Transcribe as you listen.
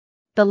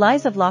The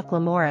Lies of Locke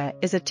Lamora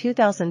is a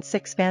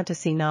 2006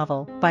 fantasy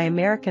novel by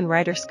American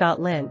writer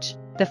Scott Lynch,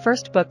 the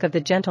first book of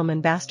the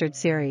Gentleman Bastard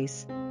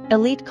series.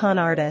 Elite con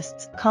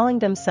artists, calling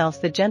themselves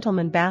the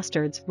Gentleman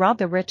Bastards, rob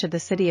the rich of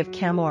the city of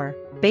Camorr,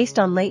 based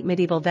on late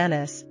medieval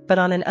Venice, but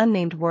on an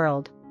unnamed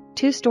world.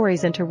 Two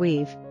stories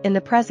interweave. In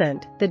the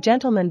present, the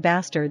Gentleman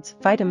Bastards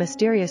fight a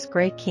mysterious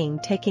Grey King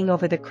taking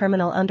over the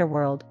criminal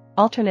underworld.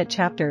 Alternate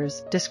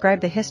chapters describe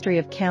the history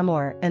of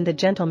Camorr and the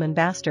Gentleman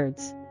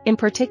Bastards, in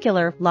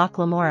particular, Locke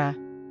Lamora.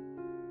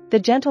 The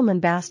Gentleman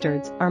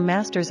Bastards are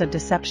masters of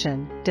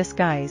deception,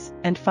 disguise,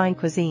 and fine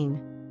cuisine.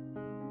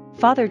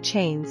 Father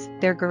Chains,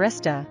 their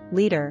garista,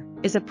 leader,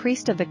 is a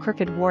priest of the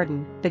Crooked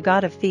Warden, the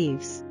god of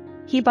thieves.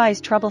 He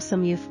buys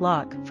troublesome youth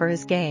Locke for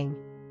his gang.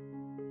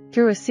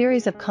 Through a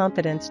series of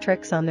confidence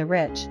tricks on the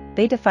rich,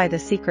 they defy the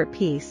secret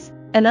peace,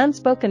 an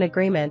unspoken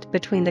agreement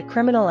between the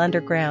criminal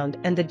underground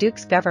and the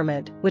Duke's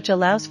government which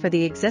allows for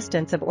the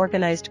existence of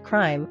organized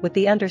crime with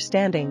the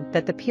understanding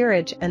that the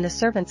peerage and the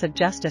servants of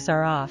justice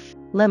are off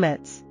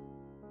limits.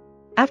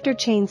 After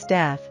Chain's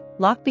death,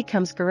 Locke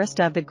becomes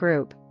garista of the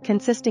group,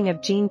 consisting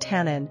of Jean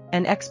Tannen,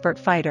 an expert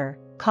fighter,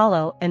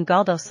 Kahlo and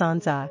Galdo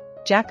Sanza,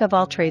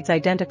 jack-of-all-trades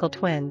identical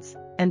twins,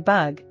 and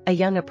Bug, a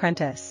young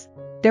apprentice.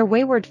 Their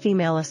wayward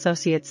female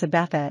associate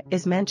Sabetha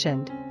is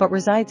mentioned, but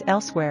resides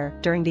elsewhere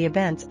during the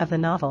events of the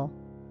novel.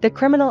 The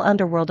criminal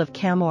underworld of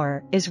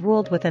Camorr is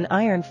ruled with an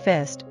iron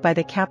fist by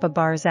the Kappa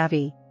Bar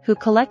Zavi, who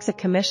collects a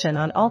commission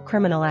on all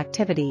criminal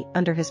activity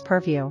under his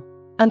purview.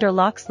 Under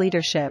Locke's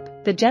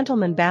leadership, the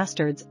Gentleman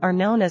Bastards are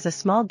known as a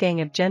small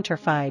gang of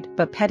gentrified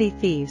but petty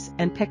thieves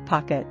and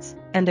pickpockets,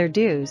 and their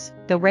dues,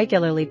 though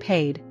regularly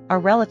paid, are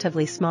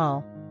relatively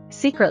small.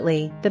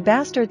 Secretly, the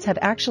bastards have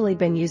actually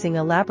been using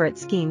elaborate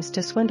schemes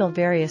to swindle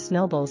various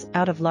nobles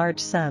out of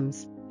large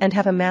sums, and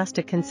have amassed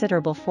a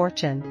considerable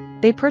fortune.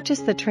 They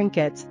purchase the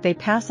trinkets they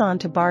pass on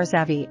to Bar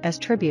Zavi as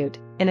tribute,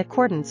 in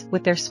accordance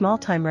with their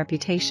small-time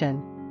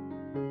reputation.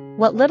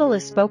 What little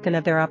is spoken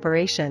of their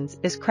operations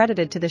is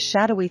credited to the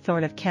shadowy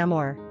thorn of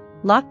Camorr.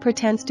 Locke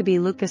pretends to be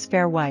Lucas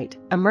Fairwhite,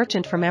 a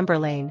merchant from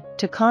Emberlane,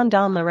 to con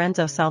Don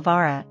Lorenzo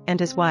Salvara and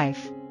his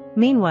wife.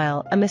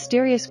 Meanwhile, a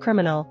mysterious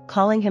criminal,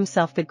 calling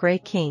himself the Grey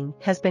King,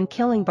 has been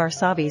killing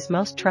Barsavi's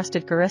most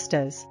trusted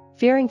garistas.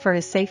 Fearing for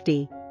his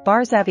safety,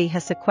 Bar Zavi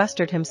has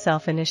sequestered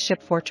himself in his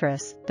ship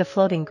fortress, the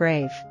Floating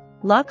Grave.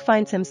 Locke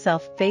finds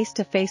himself face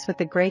to face with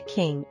the Grey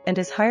King and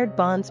his hired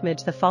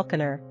bondsmidge the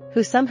Falconer,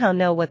 who somehow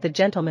know what the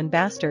Gentleman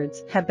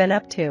Bastards have been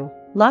up to.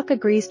 Locke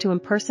agrees to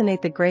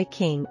impersonate the Grey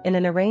King in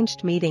an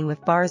arranged meeting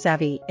with Bar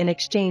Zavi in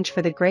exchange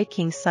for the Grey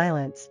King's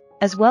silence,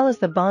 as well as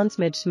the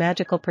bondsmidge's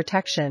magical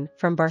protection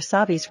from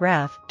Barsavi's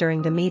wrath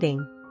during the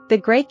meeting. The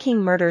Grey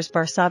King murders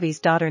Barsavi's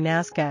daughter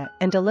Nazca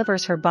and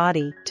delivers her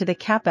body to the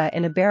Kappa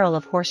in a barrel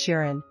of horse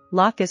urine.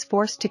 Locke is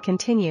forced to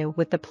continue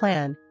with the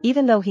plan,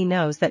 even though he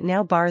knows that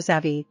now Bar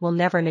Zavi will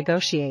never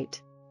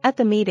negotiate. At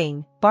the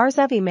meeting, Bar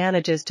Zavi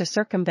manages to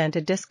circumvent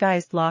a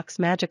disguised Locke's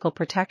magical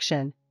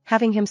protection,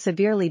 having him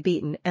severely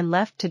beaten and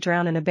left to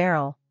drown in a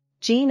barrel.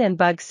 Jean and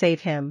Bug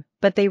save him,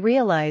 but they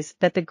realize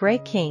that the Grey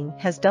King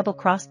has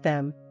double-crossed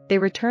them. They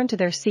return to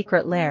their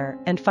secret lair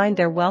and find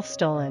their wealth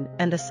stolen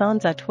and the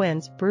Sanza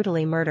twins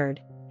brutally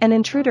murdered. An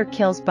intruder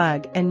kills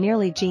Bug and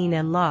nearly Jean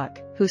and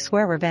Locke, who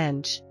swear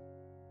revenge.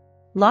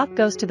 Locke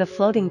goes to the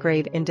Floating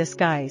Grave in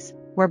disguise,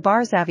 where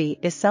Bar Zavi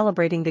is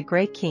celebrating the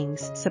Grey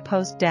King's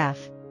supposed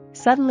death.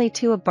 Suddenly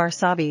two of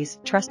Barsavi's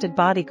trusted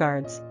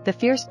bodyguards, the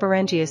fierce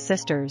Berengia's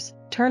sisters,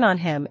 turn on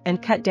him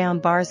and cut down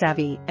Bar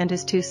Zavi and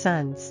his two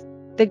sons.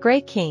 The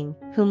Grey King,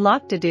 whom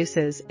Locke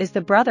deduces is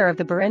the brother of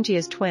the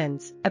Berengia's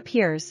twins,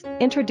 appears,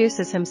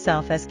 introduces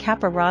himself as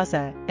Kappa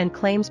Raza, and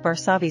claims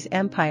Barsavi's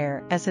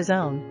empire as his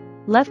own.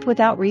 Left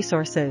without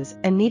resources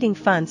and needing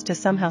funds to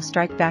somehow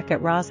strike back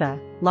at Raza,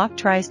 Locke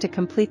tries to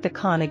complete the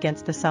con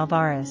against the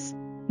Salvaras.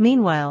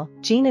 Meanwhile,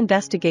 Jean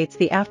investigates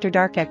the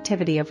after-dark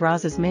activity of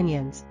Raza's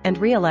minions and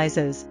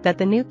realizes that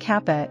the new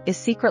Kappa is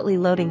secretly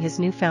loading his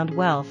newfound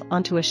wealth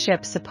onto a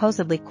ship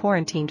supposedly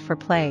quarantined for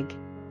plague.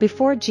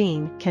 Before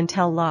Jean can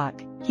tell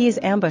Locke, he is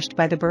ambushed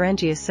by the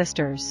Berengia's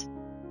sisters.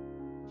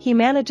 He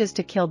manages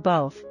to kill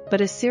both,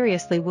 but is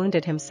seriously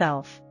wounded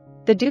himself.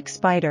 The Duke's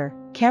spider,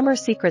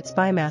 Camorr's secret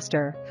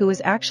spymaster, who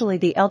is actually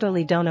the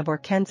elderly Don of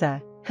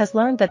Orkenza, has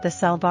learned that the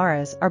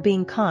Salvaras are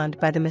being conned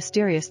by the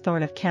mysterious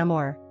Thorn of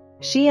Camorr.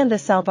 She and the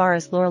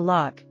Salvaras lure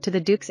Locke to the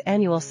Duke's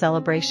annual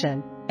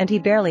celebration, and he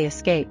barely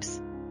escapes.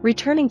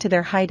 Returning to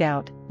their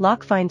hideout,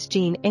 Locke finds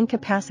Jean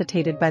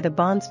incapacitated by the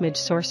bondsmidge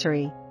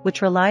sorcery,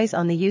 which relies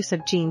on the use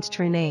of Jean's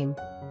true name.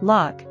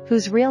 Locke,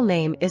 whose real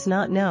name is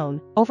not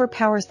known,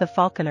 overpowers the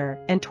Falconer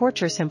and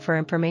tortures him for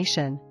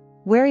information.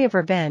 Wary of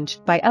revenge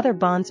by other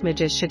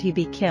bondsmidges should he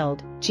be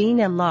killed, Jean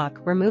and Locke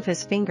remove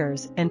his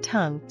fingers and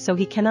tongue so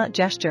he cannot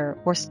gesture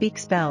or speak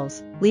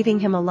spells, leaving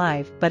him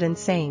alive but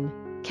insane.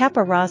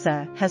 Kappa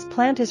Raza has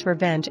planned his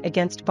revenge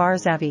against Bar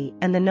Zavi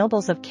and the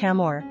nobles of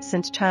Camorr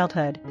since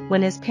childhood,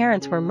 when his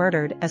parents were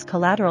murdered as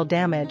collateral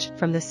damage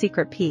from the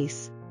secret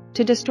peace.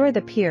 To destroy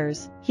the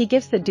peers, he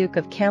gives the Duke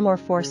of Camorr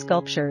 4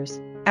 sculptures,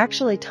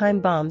 actually time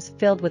bombs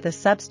filled with a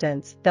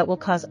substance that will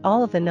cause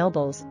all of the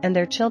nobles and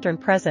their children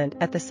present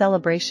at the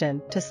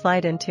celebration to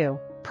slide into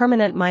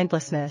permanent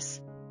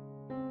mindlessness.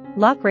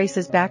 Locke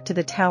races back to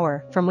the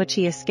tower from which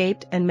he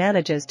escaped and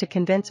manages to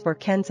convince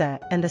Vorkenza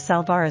and the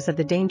Salvaras of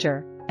the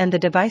danger, and the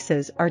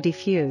devices are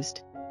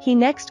defused. He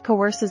next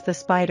coerces the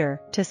spider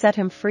to set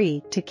him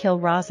free to kill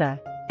Raza,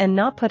 and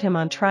not put him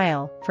on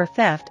trial for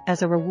theft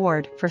as a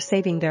reward for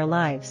saving their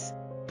lives.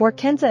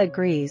 Vorkenza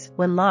agrees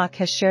when Locke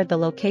has shared the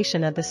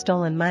location of the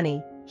stolen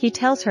money. He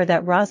tells her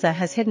that Raza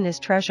has hidden his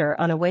treasure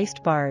on a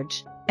waste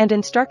barge, and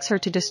instructs her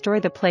to destroy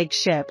the plague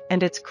ship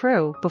and its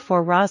crew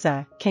before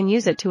Raza can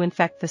use it to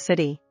infect the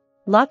city.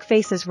 Locke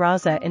faces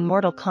Raza in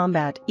mortal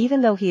combat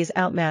even though he is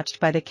outmatched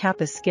by the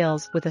Kappa's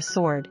skills with a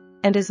sword,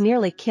 and is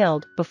nearly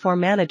killed before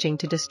managing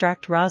to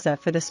distract Raza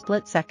for the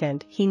split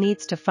second he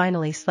needs to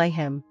finally slay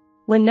him.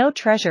 When no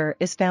treasure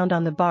is found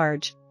on the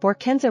barge,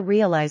 Vorkenza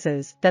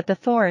realizes that the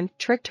thorn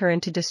tricked her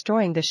into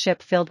destroying the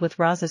ship filled with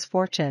Raza's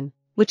fortune,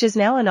 which is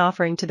now an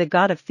offering to the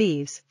god of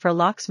thieves for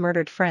Locke's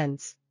murdered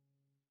friends.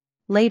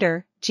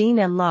 Later, Jean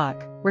and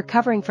Locke,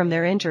 recovering from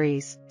their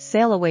injuries,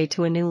 sail away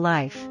to a new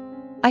life.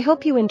 I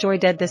hope you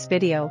enjoyed this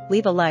video.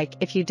 Leave a like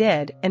if you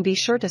did and be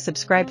sure to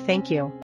subscribe. Thank you.